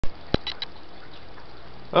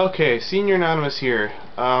Okay, Senior Anonymous here.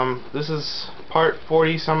 This is part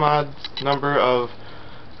 40 some odd number of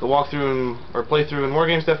the walkthrough or playthrough in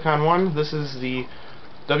Wargames Defcon 1. This is the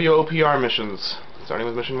W.O.P.R missions, starting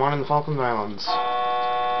with mission 1 in the Falkland Islands.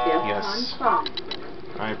 Yes,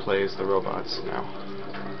 I play as the robots now,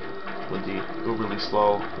 with the uberly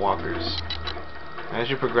slow walkers. As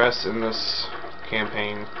you progress in this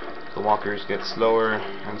campaign, the walkers get slower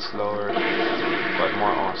and slower, but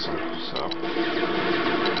more awesome. So,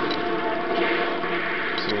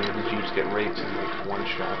 seeing the Jeeps get raped in like one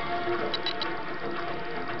shot.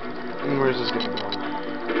 And where's this getting going?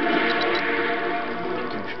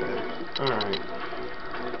 Douchebag. Alright.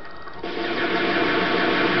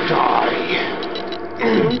 Die!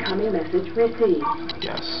 Incoming message received.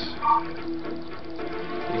 Yes.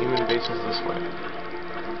 The human base is this way.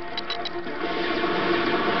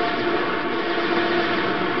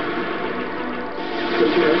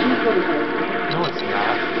 Situation critical. No, it's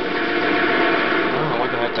not. I don't know what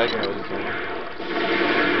the heck that guy was doing.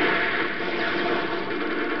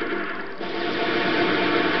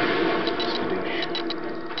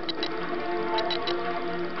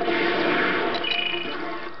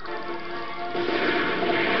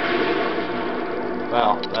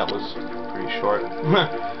 Well, that was pretty short.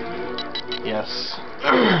 Yes.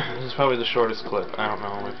 This is probably the shortest clip. I don't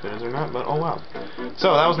know if it is or not, but oh well.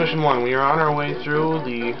 So, that was mission 1. We are on our way through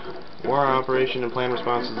the War Operation and Plan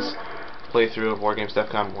Responses playthrough of Wargames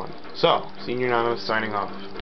Defcon 1. So, Senior Anonymous signing off.